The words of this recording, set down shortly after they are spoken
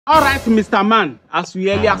All right, Mr. Man, as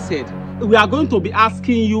we earlier said, we are going to be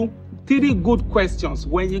asking you 3 good questions.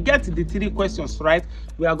 When you get the 3 questions right,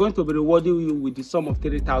 we are going to be rewarding you with the sum of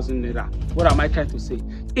 3,000 naira. What am I trying to say?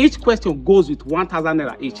 Each question goes with 1,000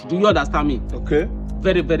 naira each. Do you understand me? Okay.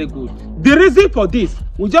 Very, very good. The reason for this,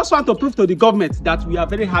 we just want to prove to the government that we are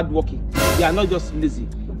very hardworking. We are not just lazy.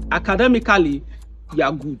 Academically, we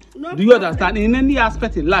are good. Do you understand? In any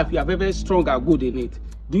aspect in life, we are very, very strong and good in it.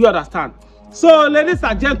 Do you understand? So, ladies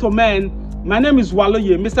and gentlemen, my name is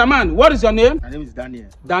Waloye. Mr. Man, what is your name? My name is Daniel.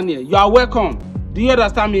 Daniel, you are welcome. Do you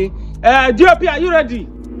understand me? DOP, are you ready?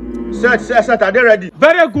 Set, are they ready?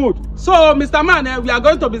 Very good. So, Mr. Man, we are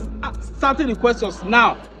going to be starting the questions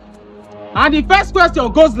now. And the first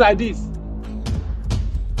question goes like this.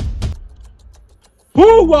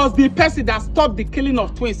 Who was the person that stopped the killing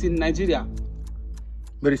of twins in Nigeria?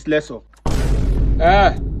 Very Slesso.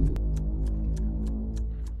 Okay.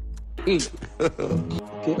 This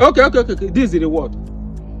is the reward.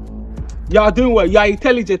 You are doing well. You are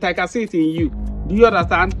intelligent. I can see it in you. Do you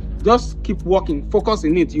understand? Just keep working. Focus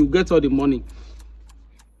in it. You get all the money.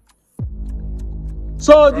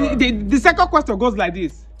 So the second question goes like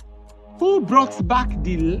this. Who brought back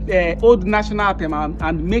the old national anthem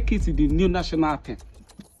and make it the new national anthem?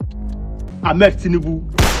 Ahmed Tinubu.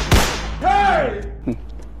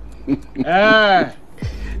 Hey!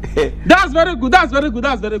 That's very good. That's very good.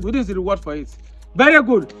 This is the reward for it. Very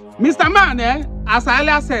good. Mr. Man, as I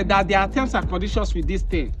earlier said, that there are terms and conditions with this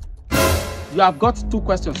thing. You have got 2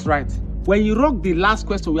 questions right. When you rock the last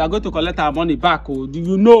question, we are going to collect our money back. Oh, do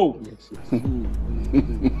you know? Yes.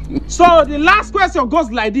 So the last question goes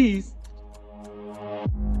like this.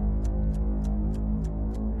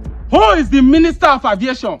 Who is the Minister of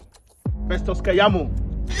Aviation? Festus Keyamo.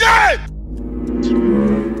 Yeah!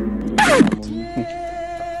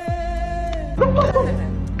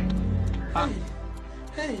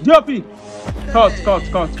 DOP, cut.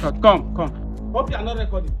 Come. Hope you are not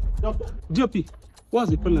recording. DOP,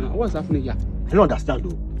 what's the problem now? What's happening here? I don't understand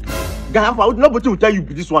though. Guy, nobody will tell you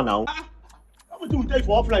this one now. Nobody will tell you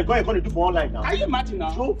for offline. Go ahead, do for online now. Are you mad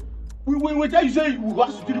now? So, we tell you say we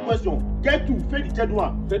ask you 3 questions. Get 2, fail the 3rd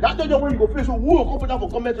one. That's the way you go face. So who will come for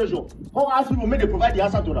comment section? Come ask people, make they provide the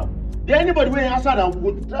answer to them. Then anybody will answer now,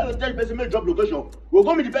 we will try to tell the person make job location. We'll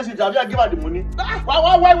go meet the person to give her the money.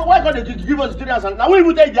 Why can't they give us the 3 answers? Now we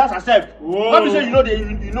will take the answer self. What be say you know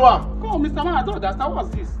you know her? Come on, Mr. Man, I don't understand. What's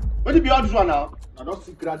this? What did be all this one now? I don't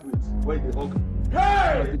see graduates. Where they hug?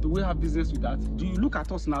 Hey! Do we have business with that? Do you look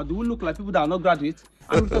at us now? Do we look like people that are not graduates?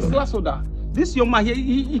 And with a class holder. This young man here,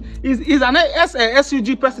 he is an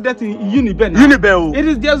SUG president in Uniben. Uniben.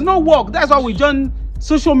 There's no work. That's why we join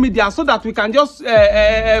social media so that we can just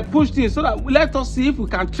push things. So that let us see if we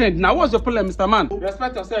can trend. Now, what's your problem, Mr. Man?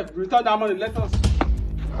 Respect yourself. Return that money. Let us.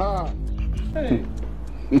 Hey.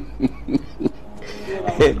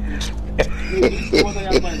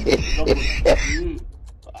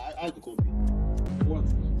 What?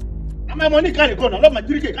 My money can't go now. Not my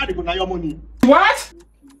 3K can't go now. Your money. What?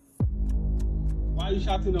 Why are you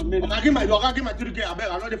shouting on me? I give my 3K. I beg.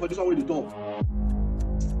 I'm not there for this one with the talk.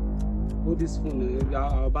 Hold this phone.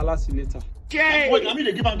 I'll balance you later. Okay. Wait, I mean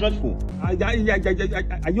they give a judge phone.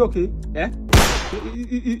 Are you okay? Yeah.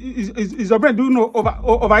 Is your brain doing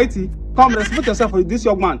over 80? Come, respect yourself for this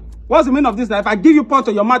young man. What's the meaning of this? If I give you punch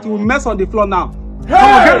on your mouth, you will mess on the floor now.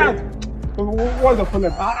 Hey! Come on, get out. What's the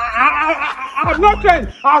problem? I'm not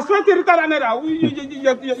trained. I'll swear to return another.